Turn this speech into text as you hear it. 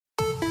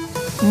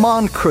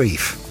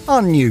Moncrief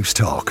on News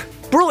Talk.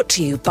 Brought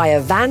to you by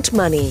Avant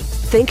Money.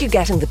 Think you're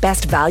getting the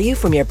best value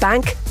from your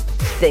bank?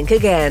 Think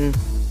again.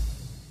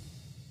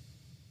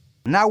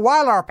 Now,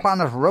 while our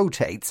planet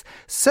rotates,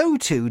 so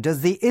too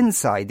does the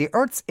inside. The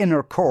Earth's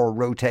inner core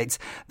rotates,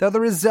 though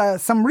there is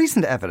some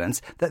recent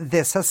evidence that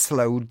this has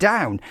slowed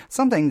down,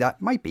 something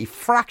that might be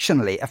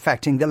fractionally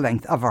affecting the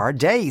length of our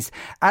days.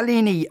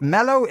 Alini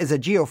Mello is a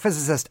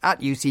geophysicist at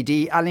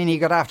UCD. Alini,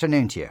 good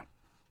afternoon to you.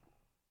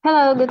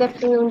 Hello, good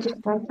afternoon,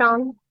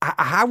 Sean.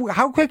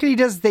 How quickly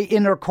does the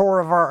inner core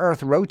of our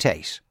Earth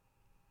rotate?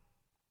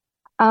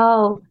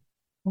 Oh,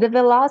 the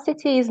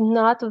velocity is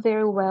not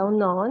very well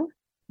known,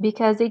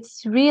 because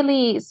it's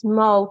really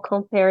small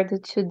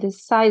compared to the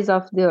size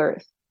of the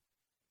Earth.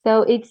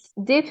 So it's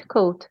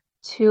difficult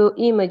to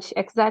image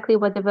exactly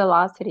what the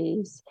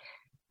velocity is.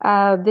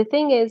 The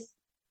thing is,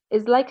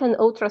 it's like an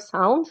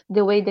ultrasound,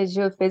 the way the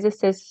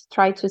geophysicists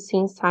try to see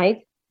inside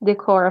the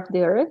core of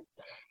the Earth.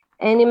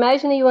 And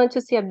imagine you want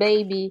to see a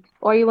baby,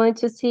 or you want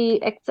to see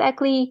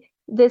exactly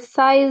the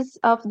size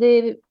of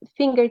the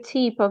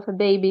fingertip of a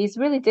baby. It's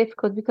really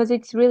difficult because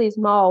it's really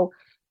small.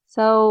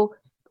 So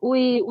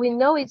we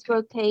know it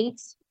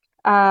rotates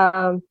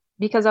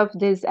because of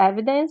this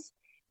evidence,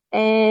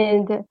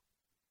 and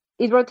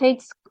it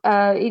rotates.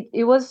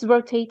 It was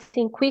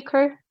rotating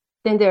quicker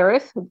than the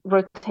Earth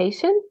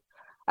rotation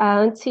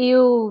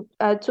until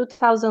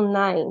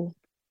 2009.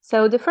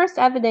 So the first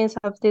evidence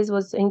of this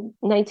was in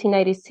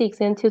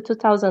 1996. Until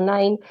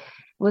 2009,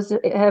 was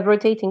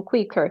rotating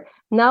quicker.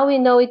 Now we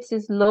know it's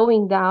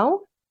slowing down,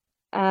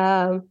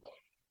 and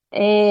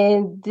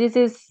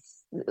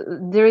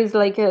there is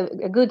like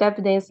a good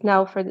evidence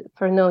now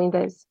for knowing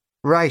this.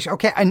 Right.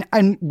 Okay.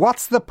 And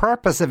what's the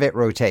purpose of it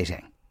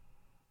rotating?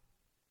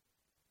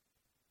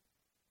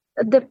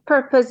 The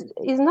purpose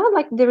is not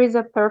like there is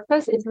a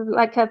purpose. It's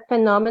like a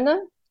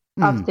phenomenon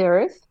of the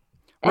Earth.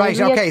 Right.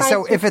 Okay.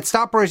 So if it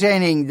stopped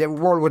rotating, the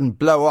world wouldn't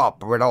blow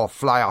up, or it'd all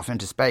fly off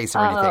into space or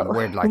anything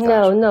weird like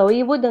that. No,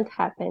 it wouldn't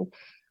happen.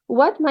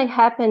 What might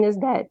happen is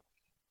that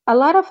a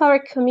lot of our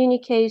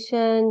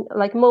communication,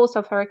 like most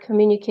of our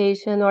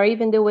communication, or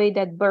even the way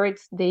that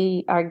birds,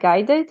 they are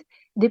guided,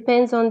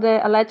 depends on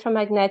the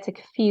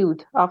electromagnetic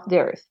field of the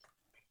Earth.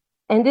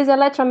 And this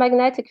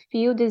electromagnetic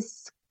field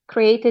is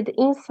created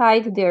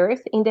inside the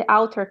Earth in the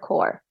outer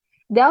core.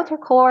 The outer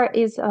core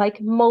is like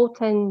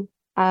molten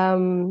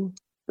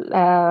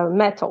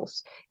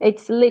metals.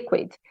 It's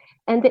liquid.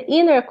 And the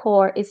inner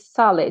core is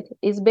solid.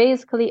 It's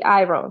basically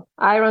iron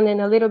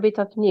and a little bit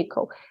of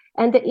nickel.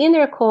 And the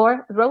inner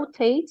core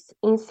rotates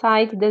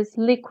inside this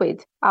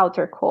liquid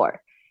outer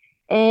core.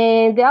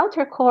 And the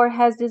outer core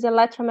has this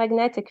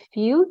electromagnetic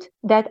field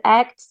that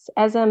acts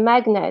as a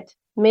magnet,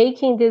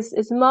 making this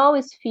small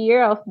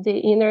sphere of the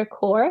inner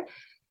core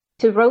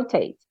to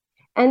rotate.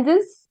 And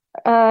this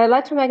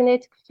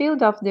electromagnetic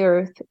field of the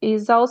Earth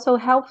is also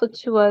helpful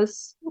to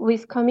us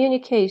with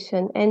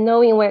communication and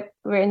knowing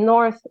where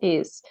north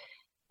is,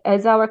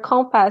 as our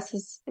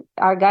compasses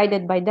are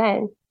guided by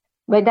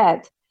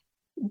that.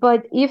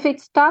 But if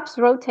it stops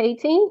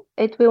rotating,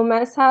 it will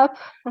mess up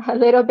a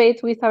little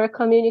bit with our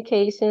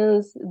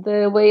communications,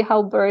 the way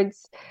how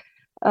birds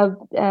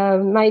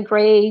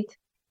migrate.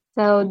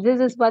 So this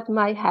is what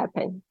might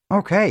happen.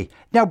 Okay.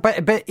 Now,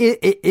 but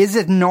is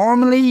it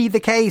normally the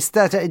case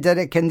that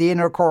the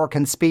inner core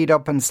can speed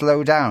up and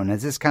slow down?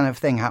 Has this kind of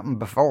thing happened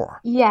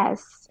before?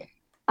 Yes.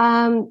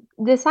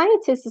 The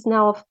scientists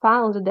now have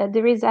found that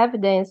there is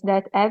evidence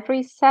that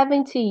every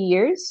 70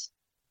 years,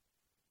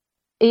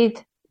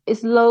 it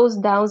slows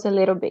down a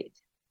little bit.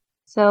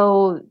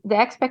 So the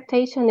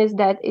expectation is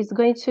that it's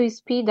going to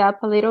speed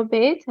up a little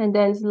bit and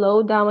then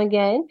slow down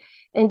again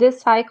in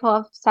this cycle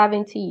of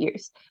 70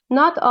 years.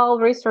 Not all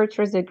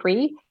researchers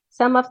agree.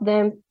 Some of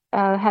them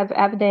have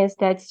evidence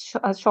that's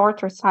a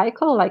shorter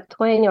cycle, like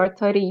 20 or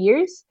 30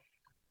 years.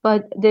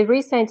 But the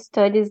recent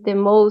study is the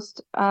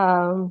most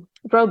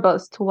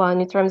robust one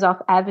in terms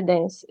of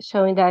evidence,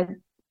 showing that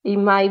it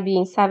might be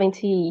in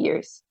 70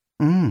 years.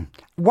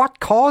 What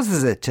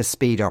causes it to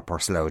speed up or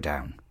slow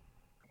down?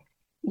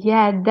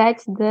 Yeah,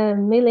 that's the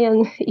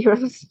million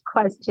euros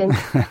question.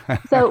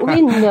 So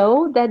we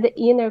know that the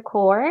inner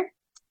core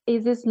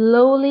is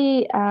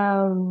slowly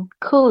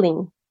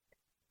cooling.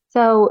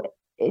 So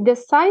the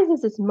size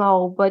is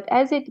small, but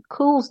as it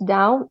cools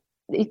down,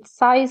 its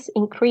size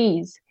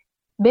increases.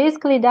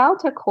 Basically, the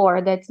outer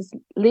core, that is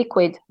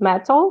liquid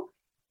metal,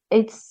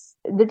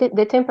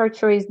 the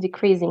temperature is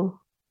decreasing.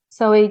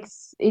 So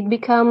it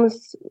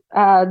becomes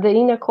the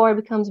inner core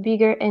becomes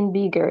bigger and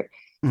bigger.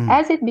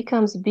 As it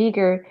becomes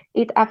bigger,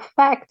 it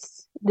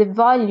affects the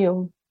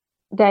volume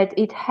that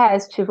it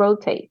has to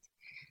rotate.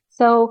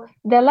 So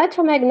the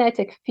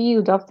electromagnetic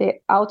field of the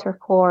outer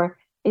core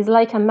is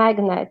like a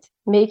magnet,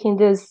 making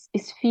this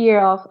sphere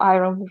of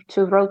iron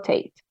to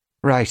rotate.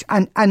 Right,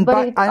 and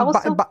by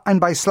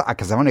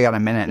because I've only got a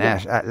minute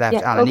left,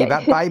 Alani.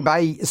 Okay.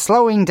 By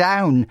slowing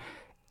down,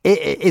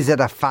 is it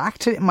a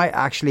fact it might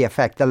actually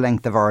affect the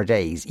length of our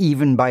days,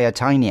 even by a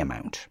tiny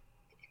amount?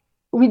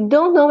 We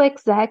don't know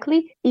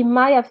exactly. It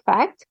might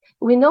affect,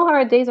 we know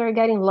our days are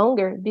getting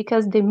longer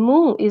because the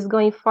moon is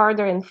going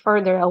farther and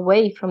further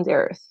away from the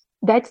Earth.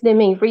 That's the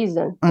main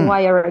reason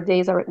why our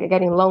days are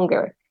getting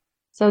longer.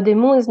 So the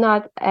moon is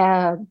not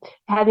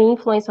having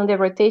influence on the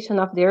rotation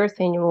of the Earth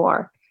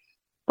anymore.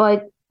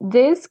 But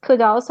this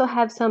could also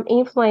have some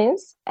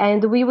influence,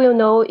 and we will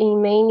know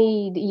in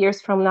many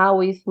years from now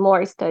with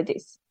more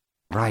studies.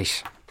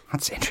 Right.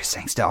 That's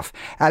interesting stuff.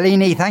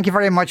 Aline, thank you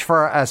very much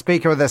for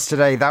speaking with us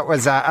today. That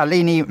was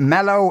Aline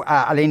Mello.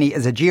 Aline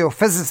is a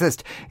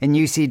geophysicist in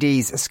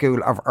UCD's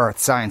School of Earth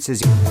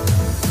Sciences.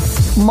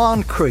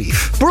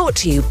 Moncrief. Brought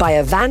to you by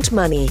Avant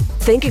Money.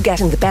 Think you're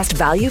getting the best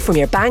value from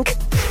your bank?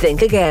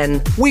 Think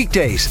again.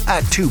 Weekdays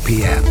at 2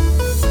 p.m.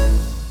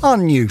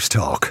 on News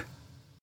Talk.